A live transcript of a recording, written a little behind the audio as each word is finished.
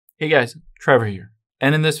Hey guys, Trevor here.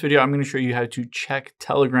 And in this video, I'm going to show you how to check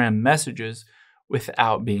Telegram messages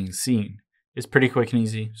without being seen. It's pretty quick and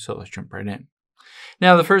easy, so let's jump right in.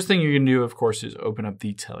 Now, the first thing you can do, of course, is open up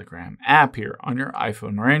the Telegram app here on your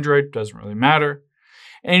iPhone or Android, doesn't really matter.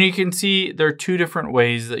 And you can see there are two different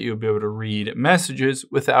ways that you'll be able to read messages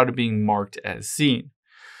without it being marked as seen.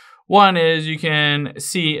 One is you can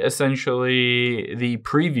see essentially the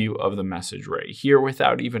preview of the message right here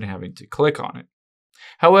without even having to click on it.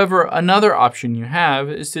 However, another option you have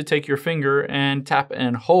is to take your finger and tap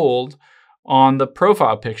and hold on the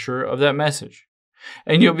profile picture of that message.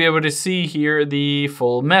 And you'll be able to see here the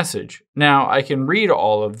full message. Now, I can read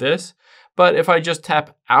all of this, but if I just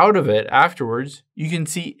tap out of it afterwards, you can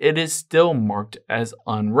see it is still marked as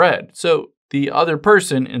unread. So the other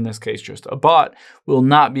person, in this case just a bot, will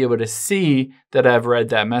not be able to see that I've read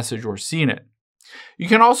that message or seen it. You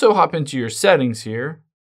can also hop into your settings here,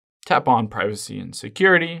 tap on privacy and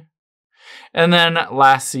security, and then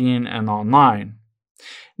last seen and online.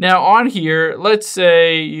 Now on here, let's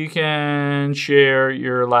say you can share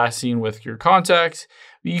your last seen with your contacts.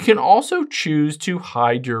 You can also choose to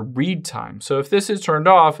hide your read time. So if this is turned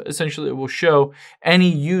off, essentially it will show any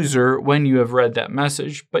user when you have read that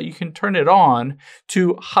message, but you can turn it on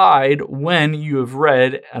to hide when you have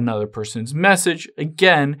read another person's message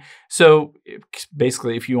again. So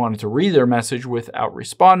basically, if you wanted to read their message without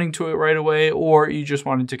responding to it right away, or you just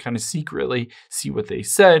wanted to kind of secretly see what they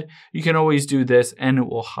said, you can always do this and it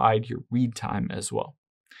will hide your read time as well.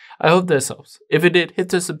 I hope this helps. If it did, hit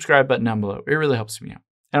the subscribe button down below. It really helps me out.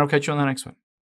 And I'll catch you on the next one.